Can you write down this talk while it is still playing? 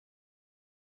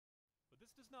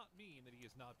not mean that he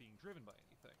is not being driven by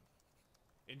anything.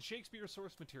 In Shakespeare's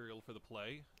source material for the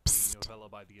play, Psst. the novella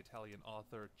by the Italian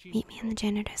author Meet me in the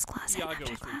janitor's closet Iago after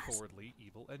is class. straightforwardly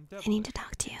evil and devilish, I need to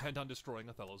talk to you. intent on destroying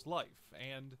Othello's life,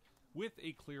 and with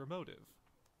a clear motive.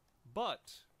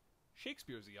 But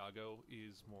Shakespeare's Iago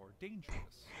is more dangerous.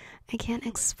 I can't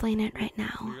explain it right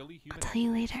now. I'll tell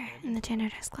you later in the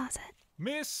janitor's closet.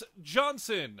 Miss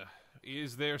Johnson,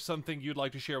 is there something you'd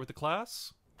like to share with the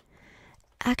class?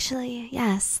 Actually,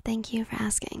 yes, thank you for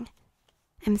asking.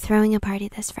 I'm throwing a party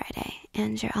this Friday,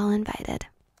 and you're all invited.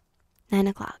 9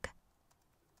 o'clock.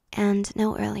 And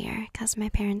no earlier, because my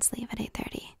parents leave at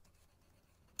 8:30.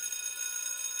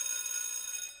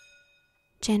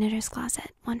 Janitor's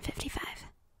closet, 155.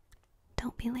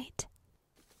 Don't be late.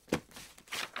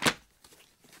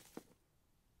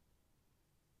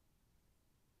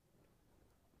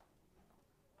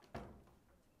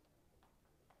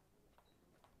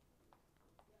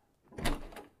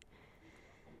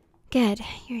 Good,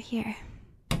 you're here.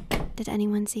 Did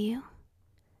anyone see you?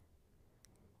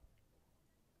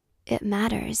 It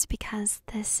matters because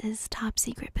this is top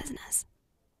secret business.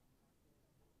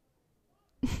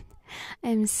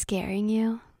 I'm scaring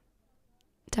you.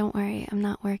 Don't worry, I'm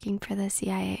not working for the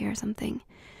CIA or something.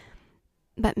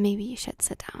 But maybe you should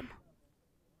sit down.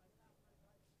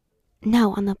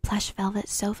 No, on the plush velvet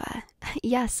sofa.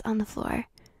 Yes, on the floor.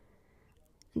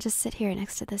 Just sit here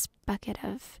next to this bucket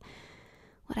of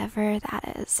whatever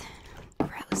that is.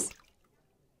 Gross.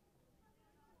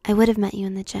 I would have met you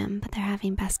in the gym, but they're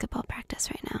having basketball practice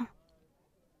right now.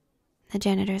 The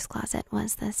janitor's closet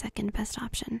was the second best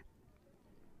option.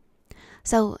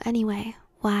 So anyway,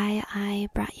 why I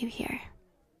brought you here.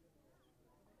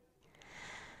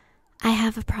 I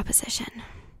have a proposition.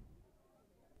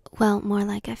 Well, more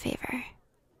like a favor.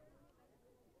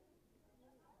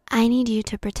 I need you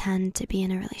to pretend to be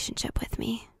in a relationship with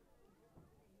me.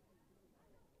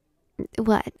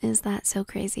 What? Is that so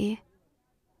crazy?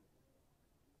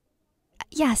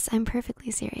 Yes, I'm perfectly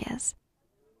serious.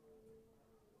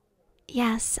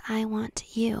 Yes, I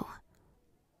want you.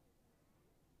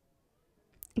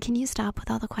 Can you stop with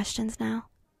all the questions now?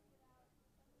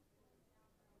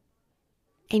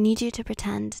 I need you to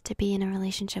pretend to be in a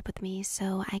relationship with me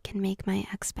so I can make my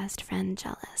ex-best friend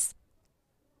jealous.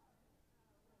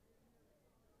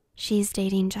 She's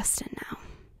dating Justin now.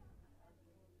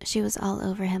 She was all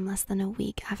over him less than a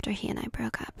week after he and I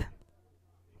broke up.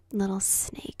 Little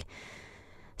snake.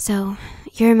 So,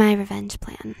 you're my revenge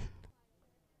plan.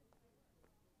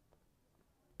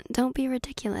 Don't be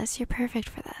ridiculous, you're perfect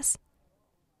for this.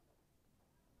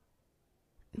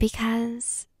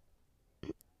 Because,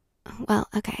 well,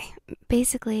 okay,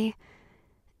 basically,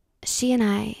 she and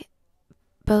I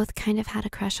both kind of had a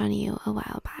crush on you a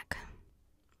while back.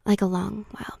 Like a long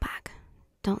while back.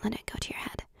 Don't let it go to your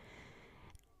head.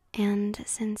 And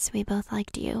since we both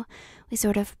liked you, we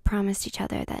sort of promised each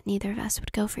other that neither of us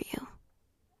would go for you.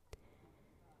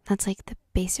 That's like the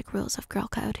basic rules of girl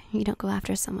code. You don't go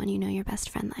after someone you know your best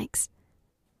friend likes.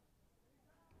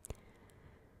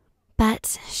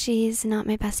 But she's not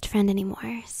my best friend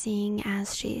anymore, seeing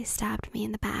as she stabbed me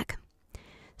in the back.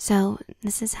 So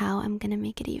this is how I'm gonna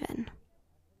make it even.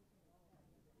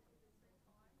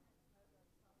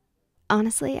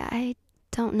 Honestly, I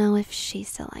don't know if she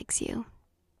still likes you.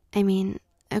 I mean,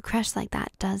 a crush like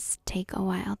that does take a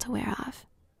while to wear off.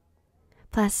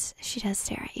 Plus, she does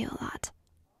stare at you a lot.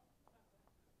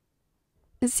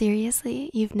 Seriously,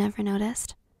 you've never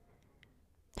noticed?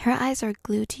 Her eyes are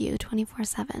glued to you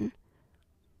 24/7.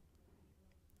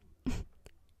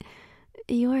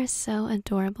 You are so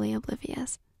adorably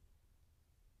oblivious.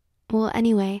 Well,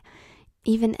 anyway,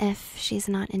 even if she's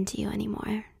not into you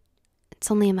anymore,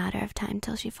 it's only a matter of time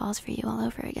till she falls for you all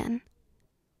over again.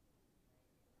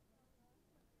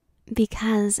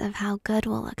 Because of how good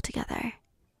we'll look together.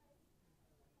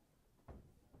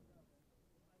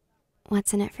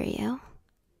 What's in it for you?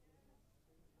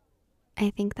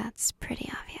 I think that's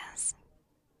pretty obvious.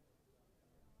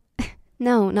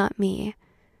 No, not me.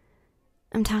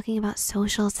 I'm talking about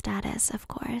social status, of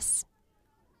course.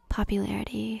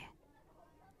 Popularity.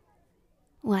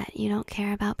 What, you don't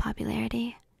care about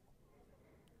popularity?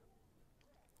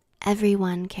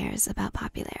 Everyone cares about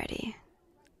popularity,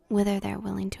 whether they're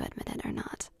willing to admit it or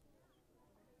not.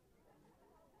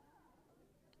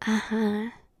 Uh-huh.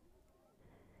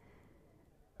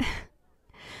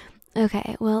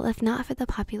 Okay, well, if not for the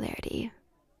popularity,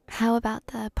 how about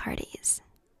the parties?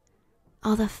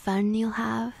 All the fun you'll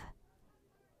have?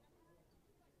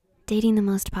 Dating the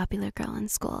most popular girl in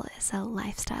school is a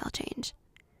lifestyle change.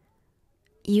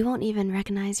 You won't even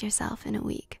recognize yourself in a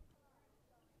week.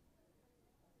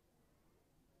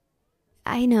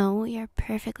 I know you're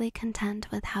perfectly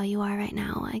content with how you are right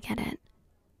now. I get it.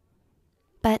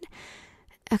 But,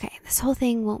 okay, this whole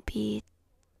thing won't be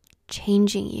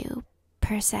changing you,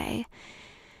 per se.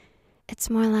 It's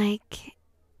more like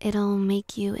it'll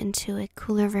make you into a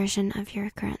cooler version of your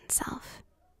current self.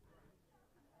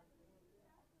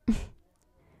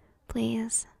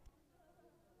 Please.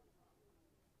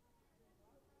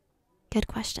 Good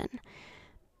question.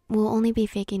 We'll only be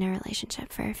faking a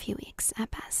relationship for a few weeks at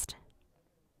best.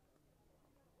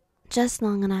 Just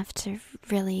long enough to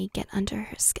really get under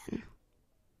her skin.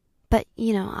 But,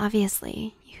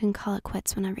 obviously, you can call it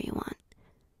quits whenever you want.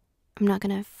 I'm not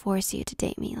gonna force you to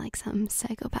date me like some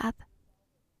psychopath.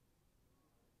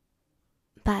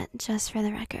 But just for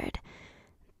the record,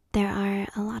 there are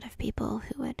a lot of people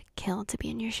who would kill to be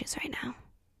in your shoes right now.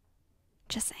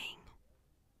 Just saying.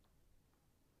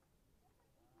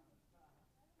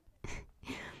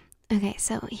 Okay,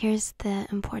 so here's the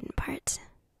important part.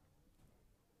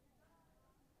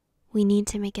 We need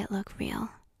to make it look real.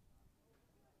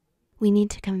 We need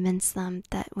to convince them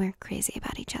that we're crazy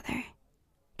about each other.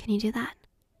 Can you do that?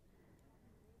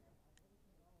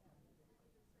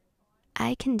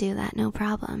 I can do that, no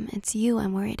problem. It's you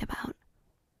I'm worried about.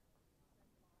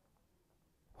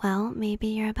 Well, maybe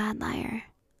you're a bad liar.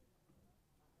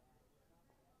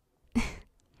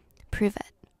 Prove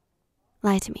it.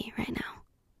 Lie to me right now.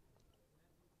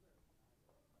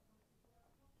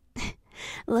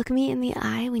 Look me in the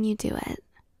eye when you do it.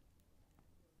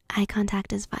 Eye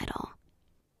contact is vital.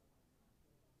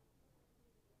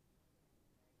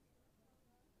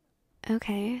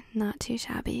 Okay, not too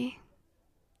shabby.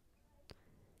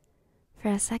 For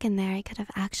a second there, I could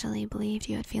have actually believed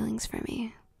you had feelings for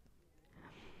me.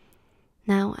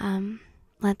 Now,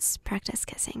 let's practice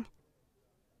kissing.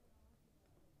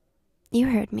 You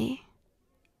heard me.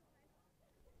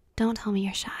 Don't tell me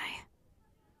you're shy.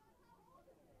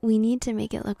 We need to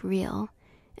make it look real,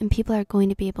 and people are going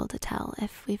to be able to tell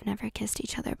if we've never kissed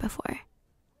each other before.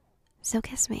 So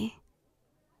kiss me.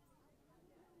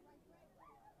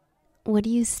 What are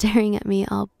you staring at me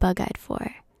all bug-eyed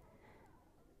for?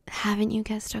 Haven't you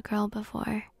kissed a girl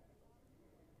before?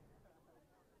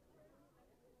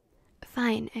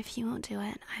 Fine, if you won't do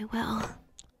it, I will.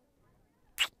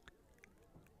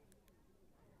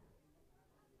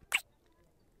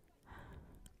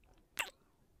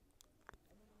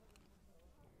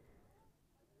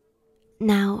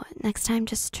 Now, next time,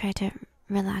 just try to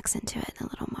relax into it a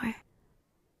little more.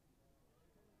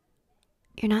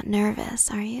 You're not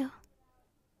nervous, are you?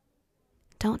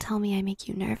 Don't tell me I make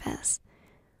you nervous.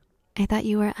 I thought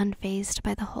you were unfazed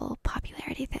by the whole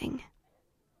popularity thing.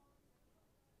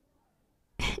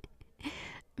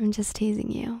 I'm just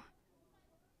teasing you.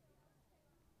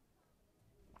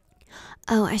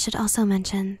 Oh, I should also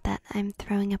mention that I'm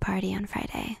throwing a party on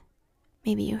Friday.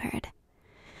 Maybe you heard.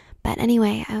 But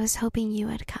anyway, I was hoping you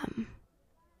would come.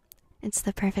 It's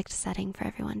the perfect setting for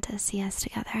everyone to see us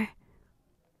together.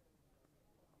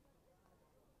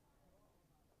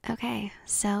 Okay,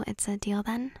 so it's a deal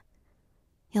then?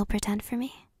 You'll pretend for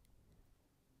me?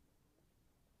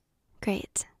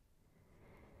 Great.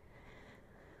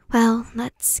 Well,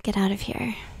 let's get out of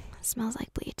here. It smells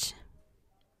like bleach.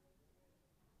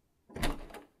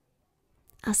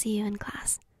 I'll see you in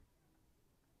class.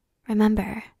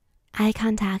 Remember, eye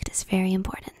contact is very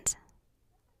important.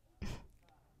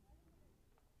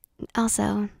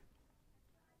 Also,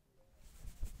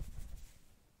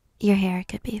 your hair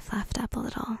could be fluffed up a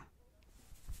little.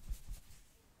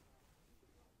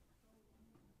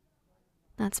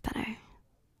 That's better.